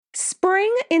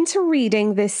spring into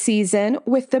reading this season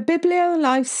with the Biblio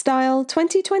Lifestyle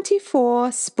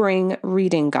 2024 Spring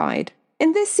Reading Guide.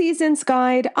 In this season's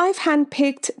guide, I've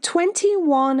handpicked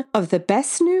 21 of the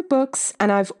best new books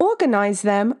and I've organized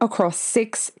them across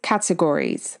 6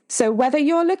 categories. So whether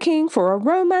you're looking for a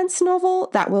romance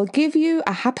novel that will give you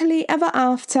a happily ever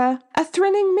after, a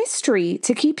thrilling mystery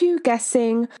to keep you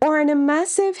guessing, or an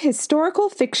immersive historical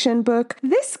fiction book,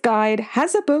 this guide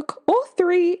has a book or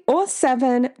 3 or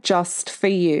 7 just for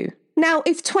you. Now,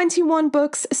 if 21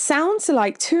 books sounds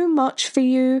like too much for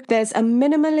you, there's a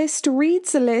minimalist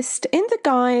reads list in the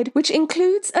guide, which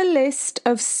includes a list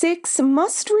of 6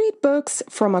 must-read books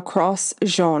from across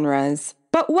genres.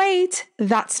 But wait,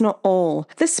 that's not all.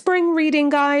 The Spring Reading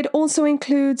Guide also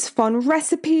includes fun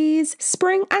recipes,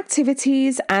 spring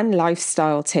activities, and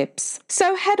lifestyle tips.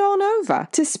 So head on over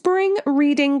to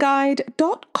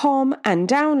springreadingguide.com and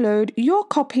download your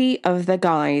copy of the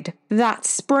guide.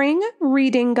 That's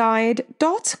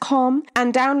springreadingguide.com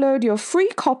and download your free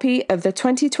copy of the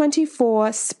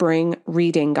 2024 Spring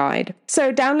Reading Guide.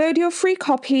 So download your free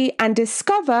copy and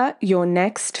discover your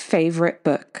next favorite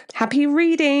book. Happy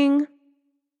reading!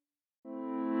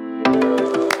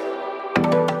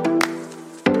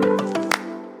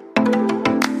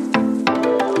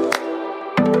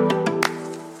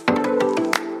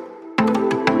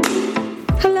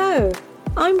 Hello,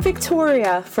 I'm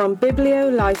Victoria from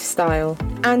Biblio Lifestyle,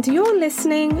 and you're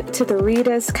listening to the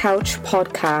Reader's Couch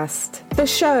podcast, the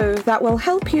show that will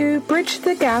help you bridge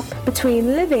the gap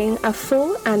between living a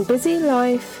full and busy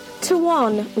life to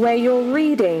one where you're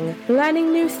reading,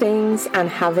 learning new things, and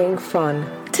having fun.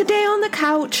 Today on the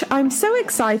couch, I'm so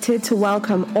excited to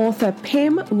welcome author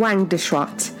Pim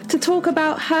Wangtechawat to talk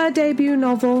about her debut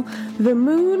novel, The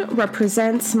Moon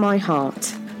Represents My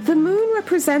Heart. The Moon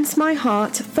Represents My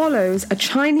Heart follows a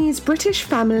Chinese-British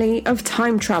family of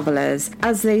time travelers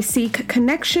as they seek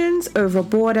connections over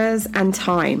borders and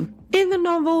time. In the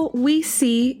novel, we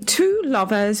see 2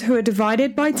 lovers who are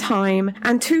divided by time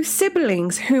and 2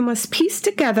 siblings who must piece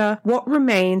together what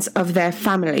remains of their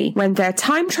family when their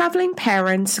time-traveling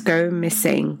parents go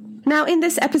missing. Now, in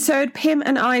this episode, Pim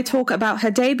and I talk about her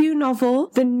debut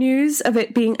novel, the news of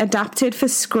it being adapted for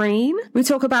screen. We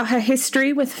talk about her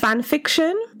history with fan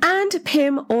fiction, and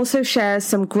Pim also shares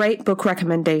some great book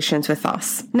recommendations with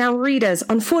us. Now, readers,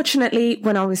 unfortunately,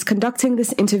 when I was conducting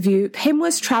this interview, Pim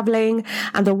was traveling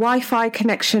and the Wi-Fi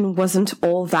connection wasn't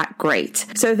all that great.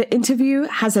 So the interview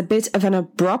has a bit of an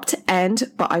abrupt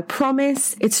end, but I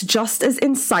promise it's just as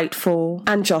insightful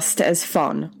and just as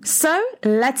fun. So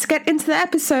let's get into the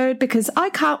episode, because I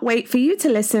can't wait for you to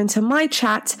listen to my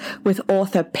chat with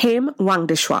author Pim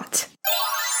Wangtechawat.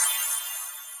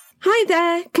 Hi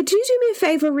there, could you do me a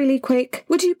favour really quick?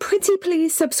 Would you pretty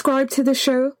please subscribe to the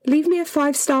show, leave me a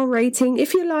 5-star rating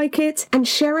if you like it, and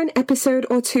share an episode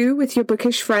or 2 with your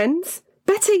bookish friends?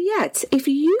 Better yet, if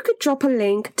you could drop a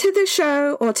link to the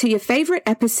show or to your favourite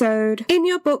episode in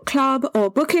your book club or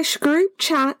bookish group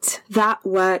chat, that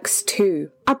works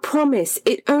too. I promise,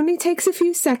 it only takes a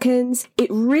few seconds, it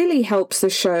really helps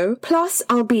the show, plus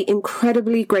I'll be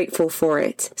incredibly grateful for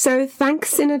it. So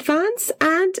thanks in advance,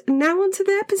 and now on to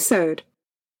the episode.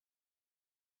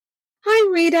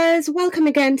 Hi readers, welcome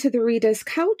again to the Reader's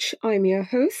Couch. I'm your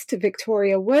host,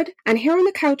 Victoria Wood, and here on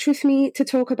the couch with me to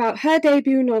talk about her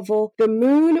debut novel, The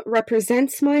Moon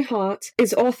Represents My Heart,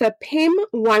 is author Pim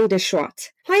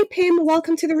Wangtechawat. Hi Pim,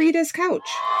 welcome to the Reader's Couch.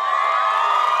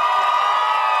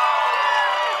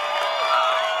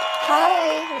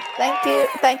 Hi,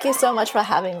 thank you so much for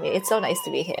having me. It's so nice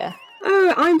to be here.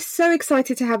 Oh, I'm so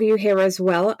excited to have you here as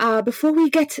well. Before we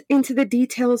get into the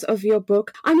details of your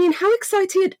book, I mean, how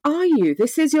excited are you?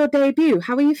 This is your debut.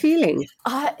 How are you feeling?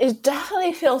 It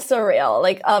definitely feels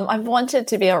surreal. I've wanted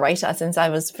to be a writer since I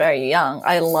was very young.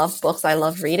 I love books. I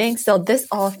love reading. So this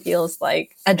all feels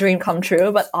like a dream come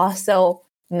true, but also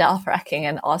nerve-wracking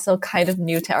and also kind of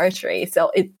new territory.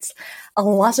 So it's a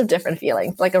lot of different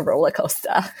feelings, like a roller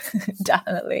coaster.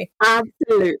 Definitely.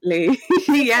 Absolutely.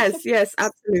 yes,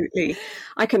 absolutely.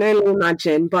 I can only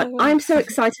imagine, but I'm so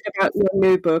excited about your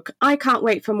new book. I can't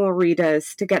wait for more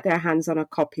readers to get their hands on a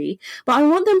copy, but I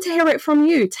want them to hear it from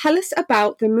you. Tell us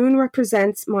about The Moon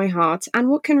Represents My Heart and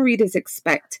what can readers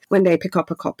expect when they pick up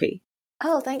a copy?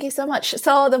 Oh, thank you so much.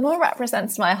 So The Moon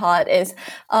Represents My Heart is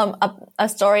a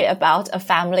story about a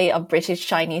family of British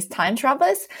Chinese time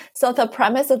travelers. So the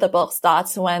premise of the book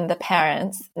starts when the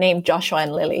parents, named Joshua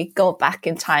and Lily, go back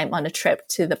in time on a trip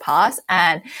to the past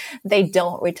and they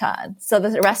don't return. So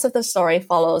the rest of the story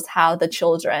follows how the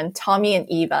children, Tommy and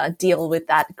Eva, deal with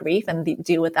that grief and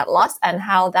deal with that loss and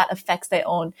how that affects their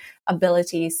own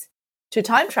abilities to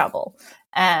time travel.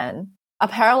 And a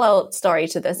parallel story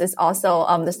to this is also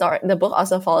the book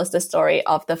also follows the story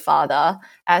of the father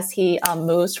as he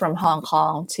moves from Hong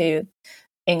Kong to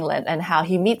England, and how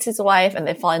he meets his wife and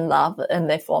they fall in love and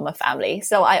they form a family.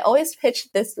 So I always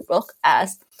pitch this book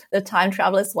as the time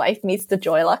traveler's wife meets the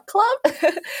Joy Luck Club.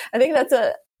 I think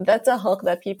that's a hook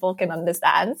that people can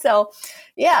understand. So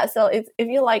yeah, so if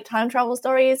you like time travel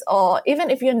stories, or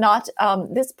even if you're not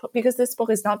because this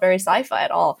book is not very sci-fi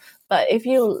at all, but if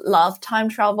you love time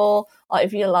travel, or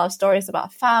if you love stories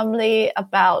about family,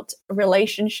 about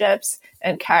relationships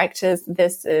and characters,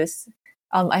 this is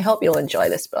I hope you'll enjoy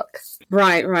this book.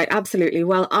 Right, absolutely.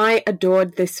 Well, I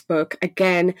adored this book.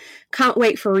 Again, can't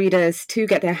wait for readers to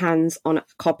get their hands on a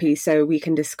copy so we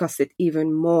can discuss it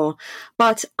even more.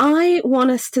 But I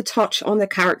want us to touch on the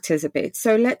characters a bit.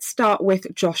 So let's start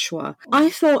with Joshua. I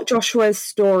thought Joshua's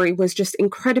story was just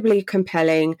incredibly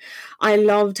compelling. I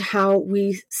loved how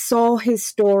we saw his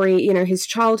story, his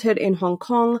childhood in Hong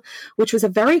Kong, which was a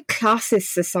very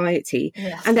classist society.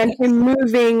 Yes. And then him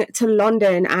moving to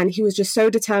London, and he was just so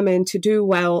determined to do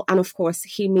well. And of course,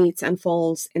 he meets and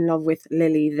falls in love with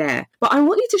Lily there. But I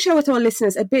want you to share with our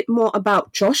listeners a bit more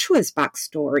about Joshua's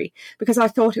backstory, because I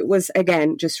thought it was,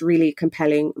 again, just really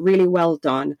compelling, really well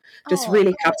done, just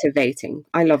really captivating.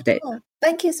 I loved it. Oh,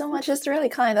 thank you so much. It's really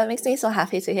kind. That makes me so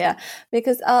happy to hear,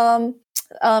 because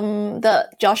the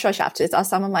Joshua chapters are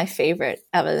some of my favorite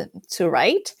ever to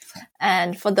write.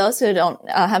 And for those who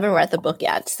haven't read the book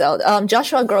yet, so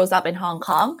Joshua grows up in Hong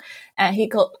Kong, and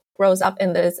he grows up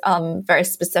in this very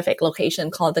specific location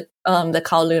called the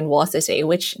Kowloon War City,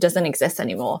 which doesn't exist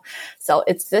anymore. So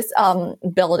it's this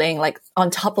building, like on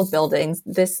top of buildings,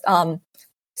 this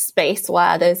space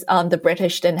where there's the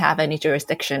British didn't have any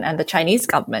jurisdiction and the Chinese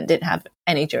government didn't have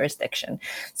any jurisdiction.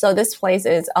 So this place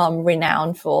is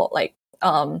renowned for like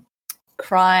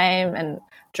crime and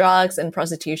drugs and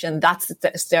prostitution. That's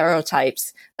the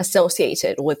stereotypes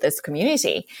associated with this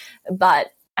community.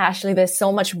 But actually, there's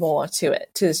so much more to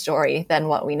the story than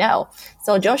what we know.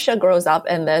 So Joshua grows up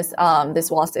in this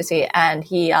wall city, and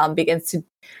he begins to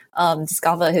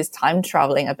discover his time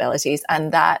traveling abilities,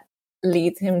 and that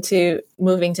leads him to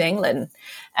moving to England.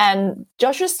 And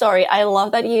Joshua's story, I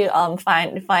love that you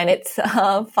find it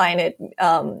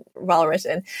well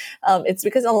written. It's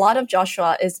because a lot of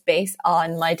Joshua is based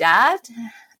on my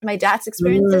dad's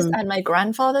experiences and my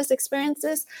grandfather's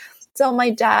experiences. So my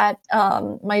dad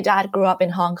grew up in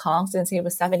Hong Kong since he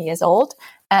was 7 years old,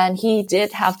 and he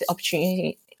did have the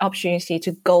opportunity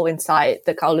to go inside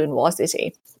the Kowloon War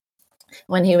City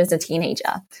when he was a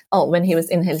teenager. When he was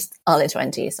in his early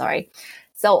 20s, sorry.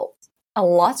 So a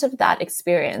lot of that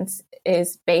experience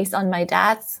is based on my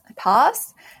dad's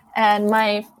past, and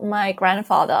my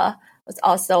grandfather was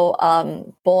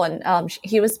also born.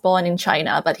 He was born in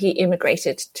China, but he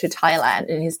immigrated to Thailand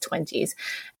in his 20s.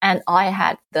 And I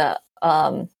had the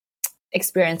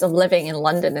experience of living in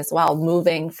London as well,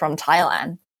 moving from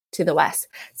Thailand to the West.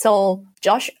 So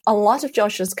a lot of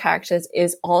Joshua's characters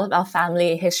is all about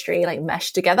family history, like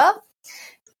meshed together.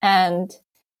 And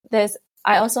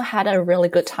I also had a really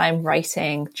good time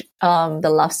writing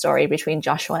the love story between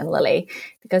Joshua and Lily,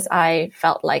 because I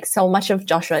felt like so much of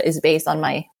Joshua is based on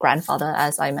my grandfather,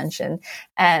 as I mentioned.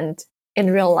 And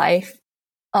in real life,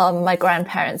 my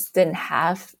grandparents didn't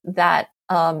have that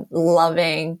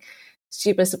loving,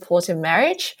 super supportive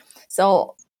marriage.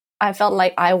 So I felt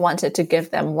like I wanted to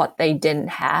give them what they didn't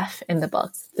have in the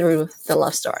books through the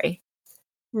love story.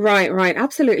 Right.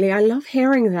 Absolutely. I love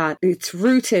hearing that. It's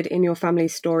rooted in your family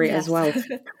story as well.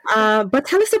 But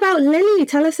tell us about Lily.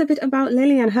 Tell us a bit about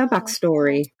Lily and her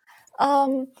backstory.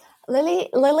 Lily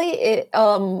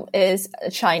is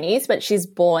Chinese, but she's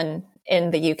born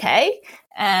in the UK.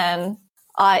 And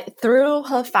through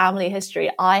her family history,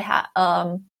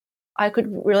 I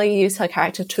could really use her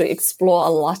character to explore a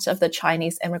lot of the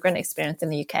Chinese immigrant experience in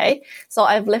the UK. So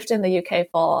I've lived in the UK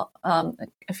for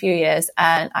a few years,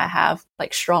 and I have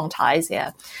like strong ties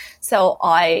here. So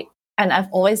I've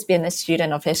always been a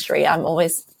student of history. I've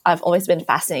always been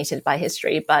fascinated by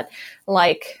history, but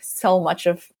like so much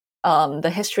of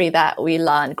the history that we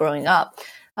learned growing up,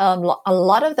 a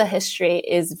lot of the history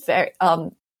is very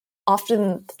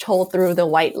often told through the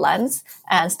white lens,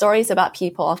 and stories about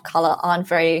people of color aren't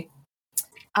very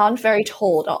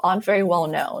told or aren't very well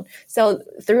known. So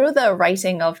through the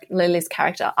writing of Lily's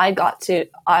character, I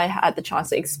had the chance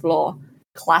to explore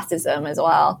classism as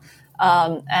well,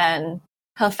 and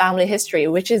her family history,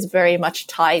 which is very much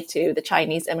tied to the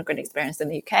Chinese immigrant experience in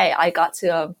the UK. I got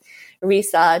to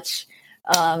research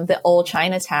the old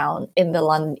Chinatown in the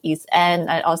London East End.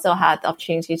 I also had the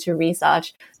opportunity to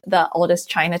research the oldest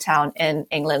Chinatown in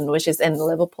England, which is in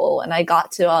Liverpool. And I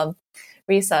got to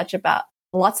research about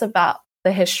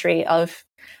the history of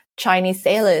Chinese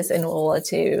sailors in World War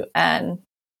II and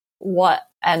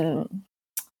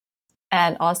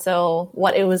also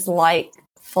what it was like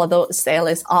for those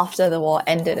sailors after the war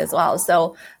ended as well.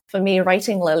 So for me,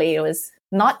 writing Lily, it was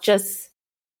not just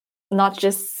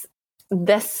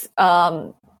this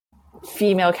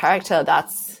female character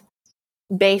that's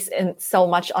based in so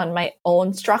much on my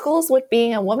own struggles with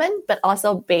being a woman, but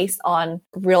also based on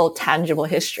real tangible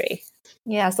history.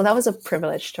 Yeah, so that was a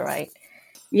privilege to write.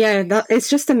 Yeah, it's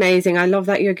just amazing. I love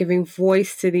that you're giving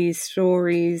voice to these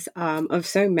stories of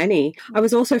so many. I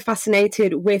was also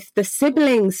fascinated with the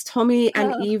siblings, Tommy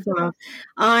and Eva.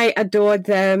 I adored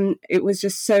them. It was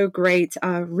just so great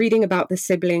reading about the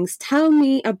siblings. Tell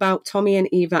me about Tommy and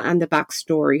Eva and the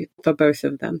backstory for both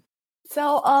of them.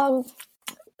 So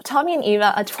Tommy and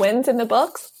Eva are twins in the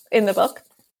book,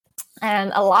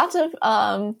 and a lot of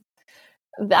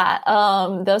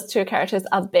those two characters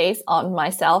are based on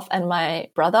myself and my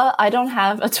brother. I don't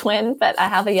have a twin, but I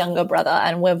have a younger brother,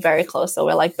 and we're very close, so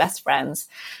we're like best friends.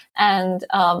 And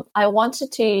I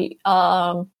wanted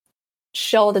to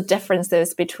show the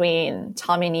differences between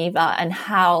Tommy and Eva and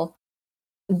how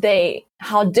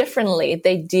differently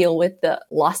they deal with the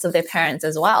loss of their parents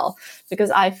as well,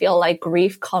 because I feel like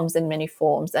grief comes in many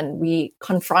forms and we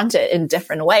confront it in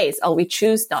different ways, or we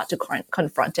choose not to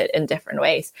confront it in different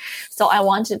ways. So I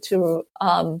wanted to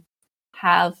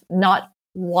have not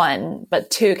one but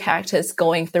two characters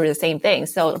going through the same thing,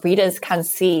 so readers can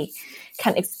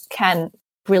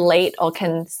relate or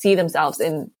can see themselves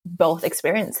in both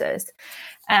experiences.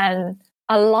 And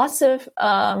a lot of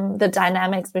the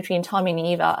dynamics between Tommy and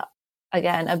Eva,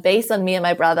 again, are based on me and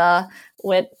my brother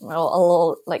with a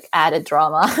little like added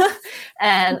drama.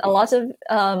 And a lot of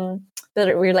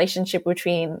the relationship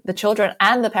between the children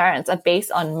and the parents are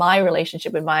based on my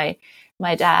relationship with my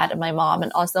dad and my mom,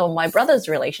 and also my brother's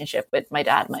relationship with my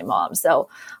dad and my mom. So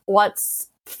what's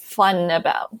fun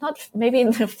about, maybe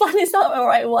fun is not the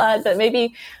right word, but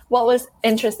maybe what was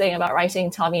interesting about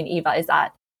writing Tommy and Eva is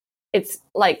that it's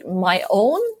like my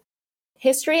own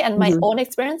history and my own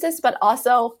experiences, but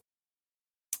also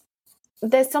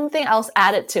there's something else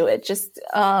added to it.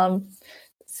 And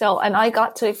I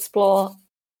got to explore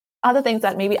other things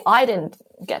that maybe I didn't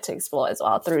get to explore as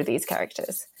well through these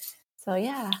characters. So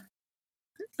yeah.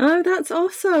 Oh, that's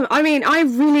awesome. I mean, I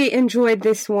really enjoyed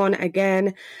this one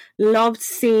again. Loved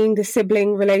seeing the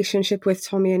sibling relationship with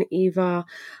Tommy and Eva.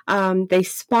 They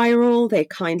spiral, they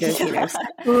kind of,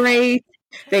 separate.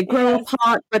 They grow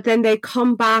apart, but then they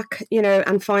come back,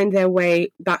 and find their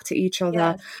way back to each other.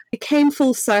 Yes. It came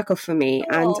full circle for me.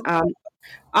 And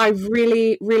I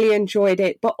really, really enjoyed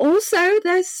it. But also,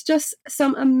 there's just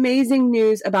some amazing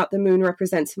news about The Moon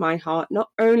Represents My Heart. Not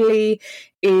only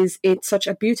is it such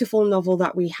a beautiful novel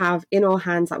that we have in our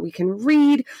hands that we can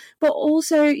read, but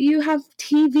also you have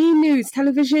TV news,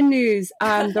 television news.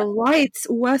 The rights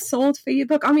were sold for your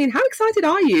book. I mean, how excited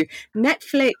are you?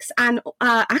 Netflix and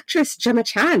actress Gemma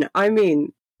Chan. I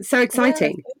mean, so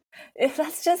exciting. Yeah.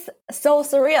 That's just so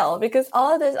surreal, because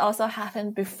all of this also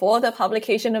happened before the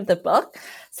publication of the book.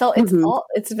 So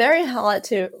it's very hard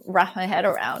to wrap my head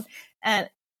around. And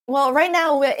well, right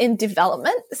now we're in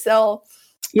development. So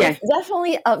it's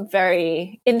definitely a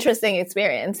very interesting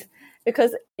experience,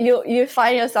 because you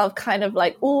find yourself kind of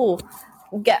like, your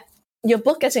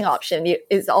book getting optioned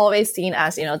is always seen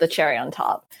as, the cherry on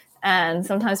top. And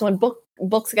sometimes when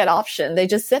books get optioned, they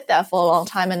just sit there for a long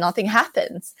time and nothing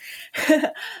happens.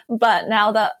 But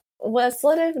now that we're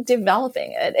sort of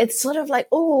developing it, it's sort of like,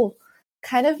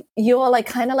 you're like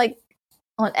kind of like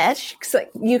on edge. Cause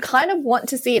like you kind of want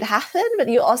to see it happen, but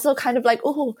you also kind of like,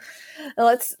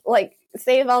 let's like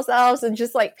save ourselves and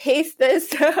just like pace this.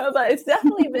 But it's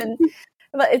definitely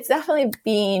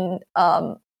been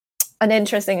an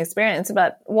interesting experience.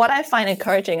 But what I find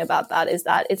encouraging about that is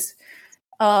that it's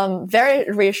very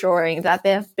reassuring that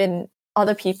there have been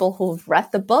other people who've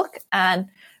read the book and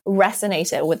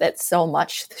resonated with it so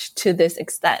much to this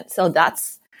extent. So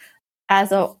that's,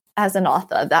 as an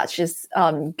author, that just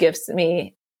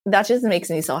makes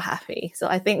me so happy. So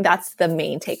I think that's the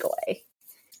main takeaway.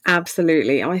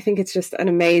 Absolutely. I think it's just an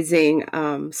amazing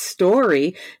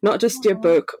story, not just your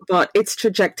book, but its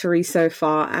trajectory so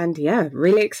far. And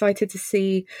really excited to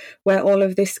see where all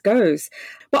of this goes.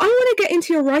 But I want to get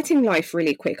into your writing life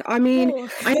really quick. I mean,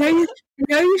 I know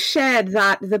you shared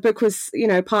that the book was,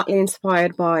 partly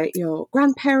inspired by your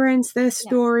grandparents, their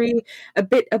story, a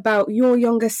bit about your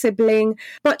younger sibling.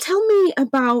 But tell me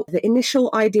about the initial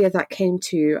idea that came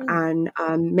to you and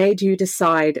made you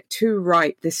decide to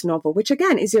write this novel, which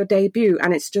again is your debut.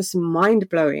 And it's just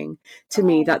mind-blowing to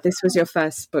me that this was your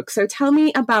first book. So tell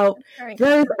me about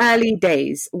those early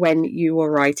days when you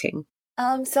were writing.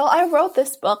 So I wrote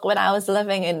this book when I was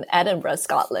living in Edinburgh,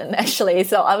 Scotland, actually.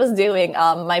 So I was doing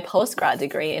my postgrad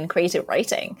degree in creative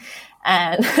writing.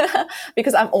 And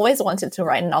because I've always wanted to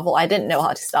write a novel, I didn't know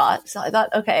how to start. So I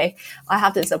thought, okay, I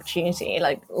have this opportunity,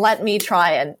 like, let me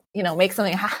try and, make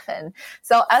something happen.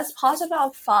 So as part of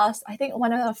our first, I think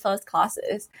one of our first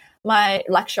classes, my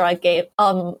lecturer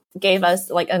gave us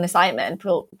like an assignment.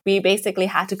 We basically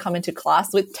had to come into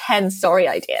class with 10 story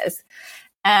ideas.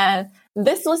 And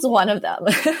this was one of them.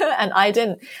 And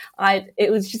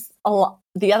it was just a lot.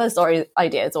 The other story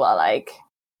ideas were like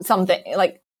something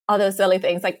like other silly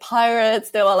things like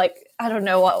pirates. They were like, I don't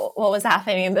know what was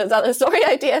happening in those other story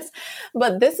ideas.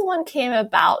 But this one came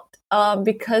about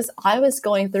because I was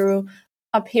going through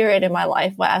a period in my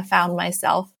life where I found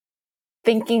myself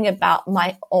thinking about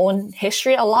my own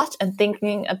history a lot and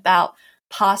thinking about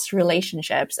past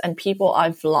relationships and people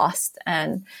I've lost,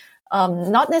 and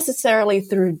not necessarily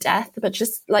through death, but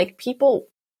just like people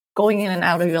going in and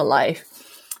out of your life.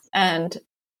 And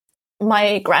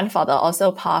my grandfather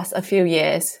also passed a few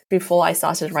years before I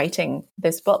started writing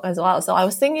this book as well. So I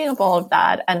was thinking of all of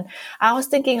that, and I was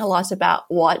thinking a lot about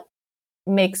what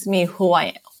made me who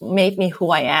I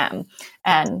am,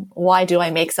 and why do I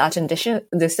make certain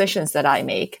decisions that I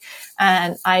make.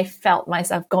 And I felt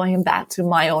myself going back to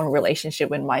my own relationship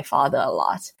with my father a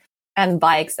lot, and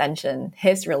by extension,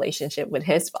 his relationship with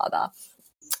his father.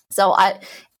 So I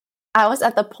was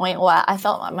at the point where I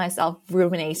felt myself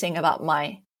ruminating about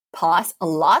my past a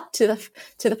lot, to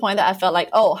the point that I felt like,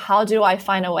 oh, how do I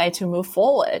find a way to move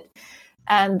forward?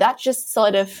 And that just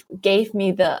sort of gave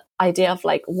me the idea of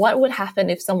like, what would happen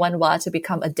if someone were to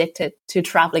become addicted to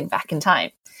traveling back in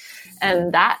time?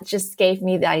 And that just gave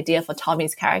me the idea for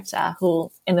Tommy's character,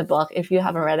 who in the book, if you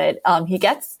haven't read it, he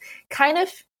gets kind of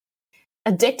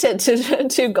addicted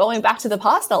to going back to the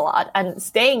past a lot and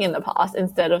staying in the past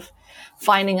instead of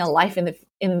finding a life in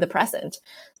the present.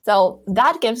 So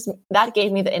that gave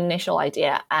me the initial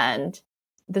idea, and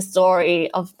the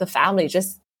story of the family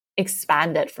just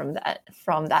expanded from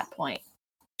that point.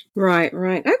 Right.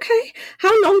 Okay.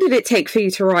 How long did it take for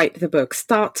you to write the book,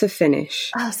 start to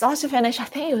finish? Start to finish, I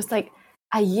think it was like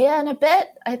a year and a bit.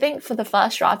 I think for the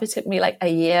first draft, it took me like a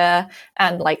year,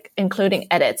 and like including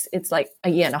edits, it's like a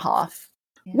year and a half.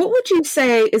 Yeah. What would you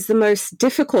say is the most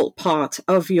difficult part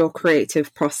of your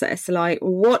creative process? Like,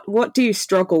 what do you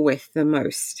struggle with the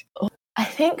most? I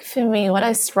think for me, what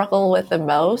I struggle with the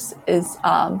most is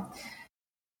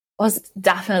was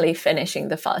definitely finishing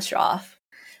the first draft.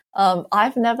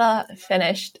 I've never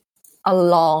finished a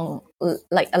long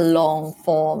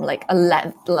form, like a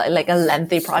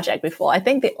lengthy project before. I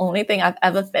think the only thing I've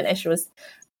ever finished was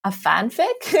a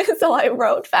fanfic. So I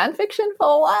wrote fan fiction for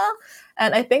a while.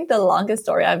 And I think the longest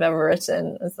story I've ever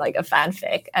written was like a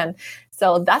fanfic. And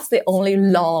so that's the only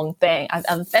long thing I've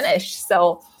ever finished.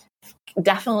 So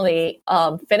definitely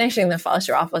finishing the first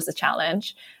draft was a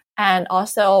challenge. And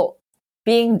also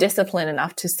being disciplined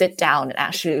enough to sit down and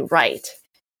actually write.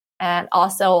 And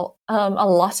also a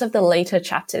lot of the later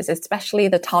chapters, especially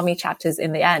the Tommy chapters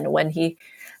in the end, when he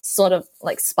sort of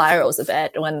like spirals a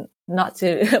bit, when, not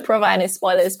to provide any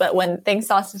spoilers, but when things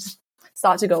start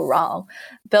to go wrong,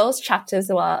 those chapters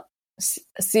were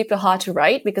super hard to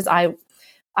write, because I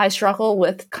struggle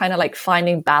with kind of like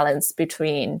finding balance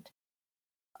between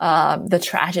the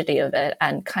tragedy of it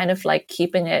and kind of like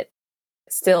keeping it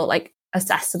still like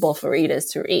accessible for readers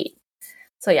to read.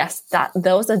 So yes,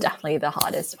 those are definitely the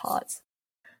hardest parts.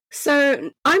 So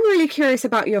I'm really curious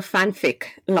about your fanfic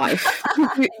life.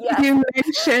 You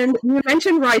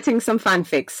mentioned writing some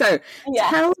fanfics. So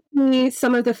tell me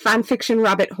some of the fanfiction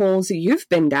rabbit holes you've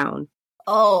been down.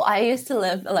 Oh, I used to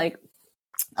live in like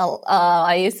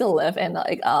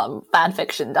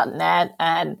fanfiction.net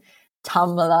and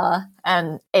Tumblr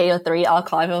and AO3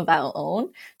 Archive of Our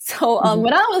Own. So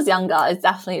when I was younger, it's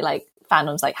definitely like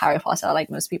fandoms like Harry Potter, like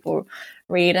most people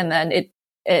read, and then it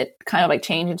kind of like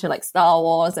changed into like Star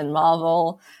Wars and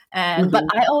Marvel, and but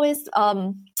I always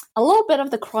a little bit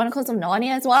of the Chronicles of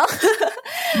Narnia as well.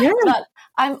 But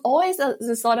I'm always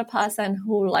the sort of person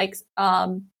who likes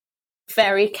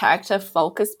very character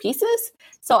focused pieces.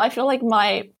 So I feel like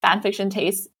my fanfiction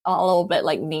tastes are a little bit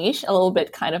like niche, a little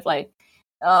bit kind of like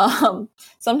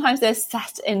sometimes they're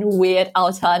set in weird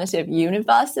alternative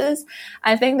universes.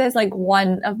 I think there's like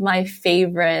one of my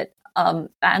favorite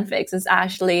fanfics is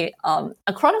actually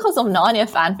a Chronicles of Narnia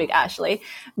fanfic actually,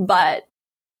 but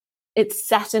it's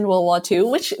set in World War II,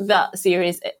 which the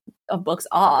series of books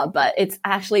are, but it's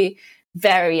actually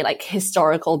very like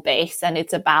historical based, and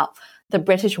it's about the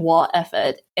British war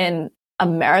effort in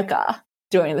America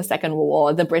during the Second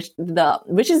World War,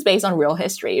 which is based on real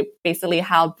history, basically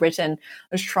how Britain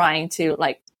was trying to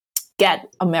like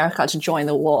get America to join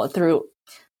the war through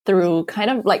kind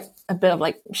of like a bit of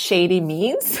like shady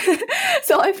means.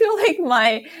 So I feel like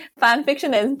my fan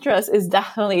fiction interest is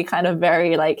definitely kind of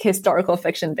very like historical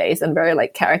fiction based and very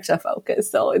like character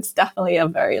focused. So it's definitely a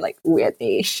very like weird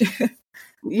niche.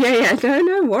 Yeah,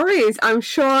 no worries. I'm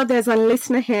sure there's a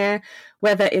listener here,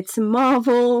 whether it's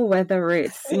Marvel, whether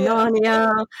it's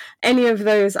Narnia, any of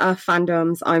those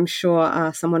fandoms, I'm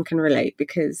sure someone can relate,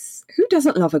 because who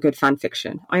doesn't love a good fan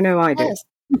fiction? I know I do. Yes.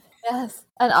 Yes.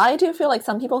 And I do feel like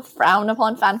some people frown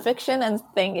upon fan fiction and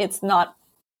think it's not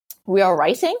real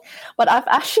writing, but I've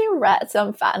actually read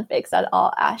some fanfics that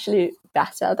are actually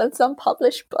better than some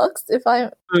published books, if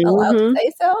I'm allowed to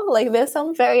say so. Like there's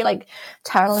some very like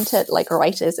talented like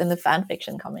writers in the fan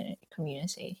fiction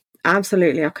community.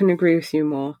 Absolutely, I couldn't agree with you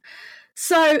more.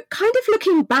 So, kind of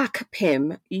looking back,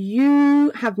 Pim,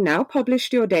 you have now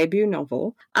published your debut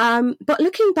novel. But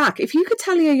looking back, if you could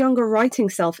tell your younger writing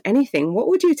self anything, what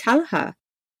would you tell her?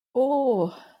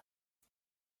 Oh,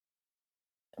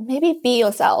 maybe be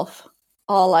yourself,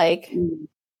 or like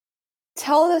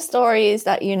tell the stories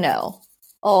that you know,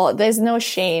 or there's no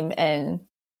shame in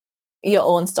your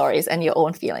own stories and your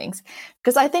own feelings.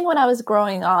 Because I think when I was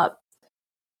growing up,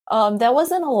 there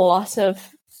wasn't a lot of,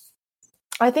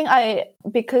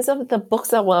 because of the books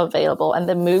that were available and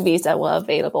the movies that were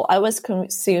available, I was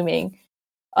consuming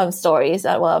stories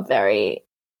that were very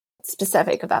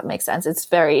specific, if that makes sense. It's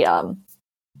very,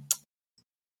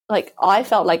 like, I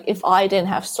felt like if I didn't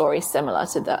have stories similar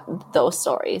to those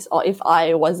stories, or if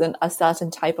I wasn't a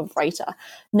certain type of writer,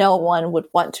 no one would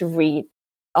want to read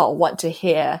or want to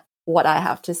hear what I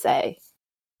have to say,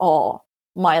 or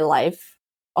my life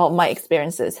or my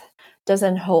experiences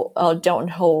don't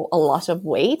hold a lot of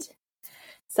weight.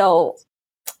 So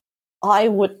I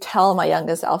would tell my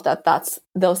younger self that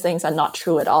those things are not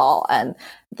true at all, and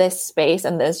there's space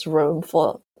and there's room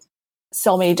for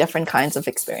so many different kinds of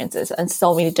experiences and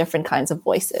so many different kinds of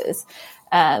voices,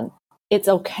 and it's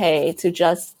okay to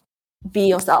just be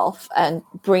yourself and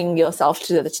bring yourself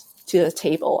to the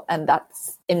table, and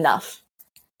that's enough.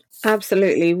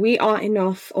 Absolutely. We are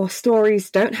enough. Our stories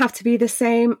don't have to be the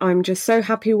same. I'm just so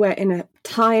happy we're in a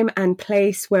time and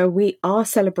place where we are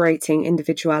celebrating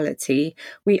individuality.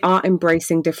 We are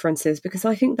embracing differences, because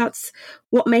I think that's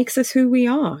what makes us who we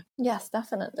are. Yes,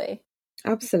 definitely.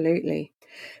 Absolutely.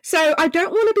 So I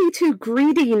don't want to be too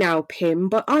greedy now, Pim,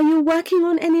 but are you working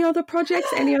on any other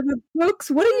projects, any other books?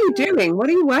 What are you doing? What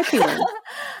are you working on?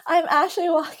 I'm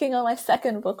actually working on my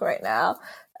second book right now.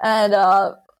 And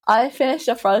I finished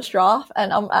the first draft,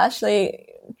 and I'm actually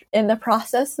in the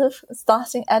process of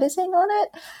starting editing on it.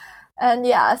 And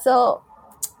yeah, so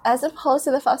as opposed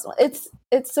to the first one, it's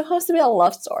supposed to be a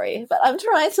love story, but I'm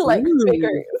trying to like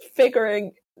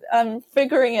figuring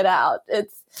it out.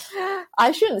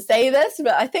 I shouldn't say this,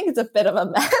 but I think it's a bit of a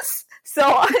mess.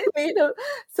 So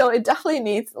so it definitely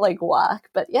needs like work.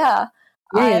 But I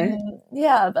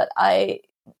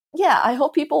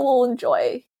hope people will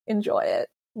enjoy it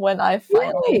when I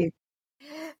finally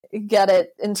get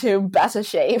it into better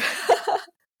shape.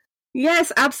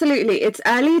 Yes, absolutely. It's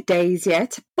early days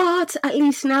yet, but at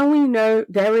least now we know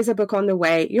there is a book on the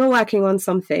way. You're working on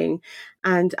something,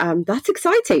 and that's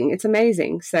exciting. It's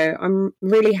amazing. So I'm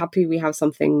really happy we have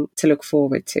something to look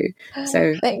forward to.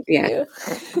 So Thank you.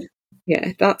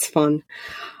 Yeah, that's fun.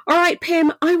 All right,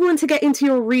 Pim, I want to get into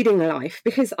your reading life,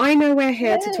 because I know we're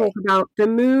here to talk about The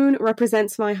Moon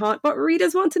Represents My Heart, but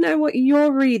readers want to know what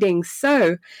you're reading.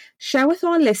 So share with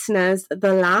our listeners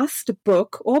the last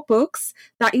book or books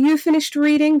that you finished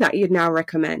reading that you'd now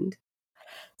recommend.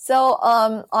 So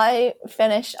I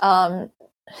finished I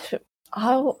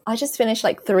just finished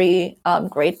like 3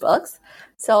 great books.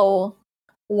 So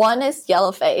one is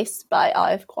Yellowface by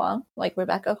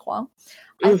Rebecca Kwong.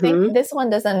 I think this one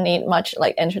doesn't need much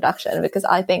like introduction, because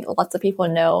I think lots of people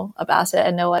know about it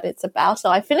and know what it's about.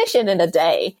 So I finished it in a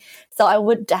day. So I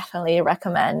would definitely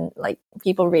recommend like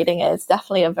people reading it. It's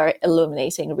definitely a very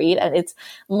illuminating read, and it's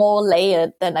more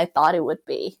layered than I thought it would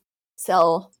be.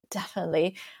 So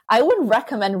definitely, I would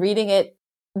recommend reading it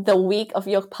the week of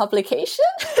your publication,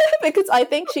 because I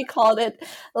think she called it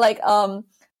like a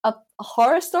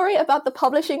horror story about the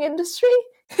publishing industry.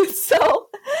 So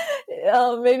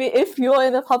maybe if you're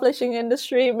in the publishing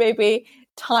industry, maybe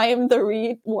time the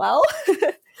read well.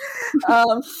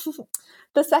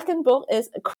 The second book is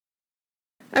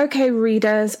Okay,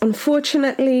 readers,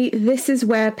 unfortunately, this is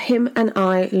where Pim and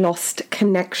I lost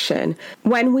connection.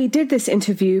 When we did this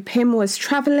interview, Pim was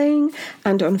traveling,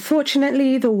 and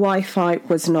unfortunately, the Wi-Fi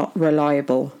was not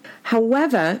reliable.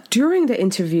 However, during the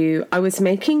interview, I was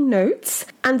making notes,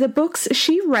 and the books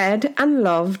she read and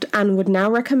loved and would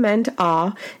now recommend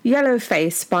are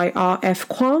Yellowface by R.F.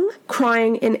 Kuang,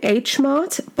 Crying in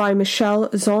H-Mart by Michelle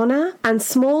Zauner, and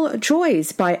Small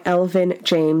Joys by Elvin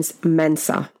James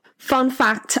Mensah. Fun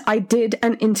fact, I did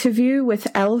an interview with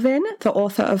Elvin, the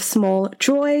author of Small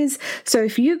Joys, so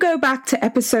if you go back to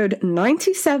episode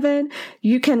 97,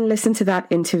 you can listen to that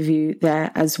interview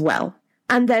there as well.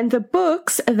 And then the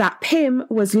books that Pim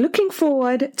was looking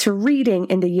forward to reading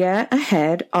in the year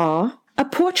ahead are A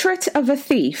Portrait of a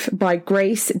Thief by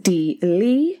Grace D.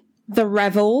 Lee, The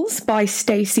Revels by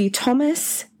Stacey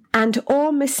Thomas, and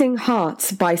All Missing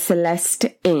Hearts by Celeste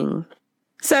Ng.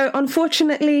 So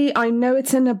unfortunately, I know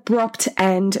it's an abrupt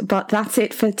end, but that's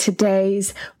it for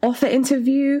today's author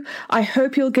interview. I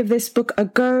hope you'll give this book a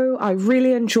go. I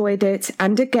really enjoyed it.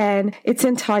 And again, it's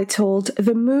entitled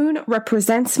The Moon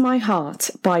Represents My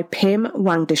Heart by Pim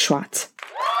Wangtechawat.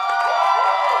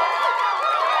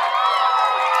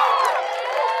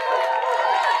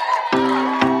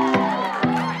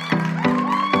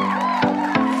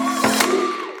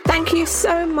 Thank you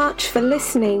so much for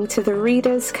listening to the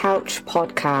Reader's Couch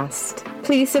podcast.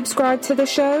 Please subscribe to the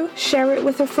show, share it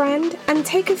with a friend, and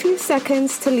take a few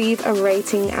seconds to leave a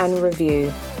rating and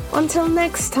review. Until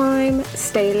next time,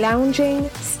 stay lounging,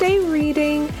 stay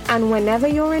reading, and whenever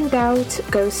you're in doubt,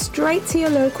 go straight to your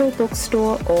local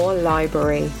bookstore or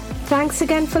library. Thanks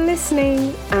again for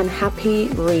listening, and happy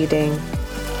reading.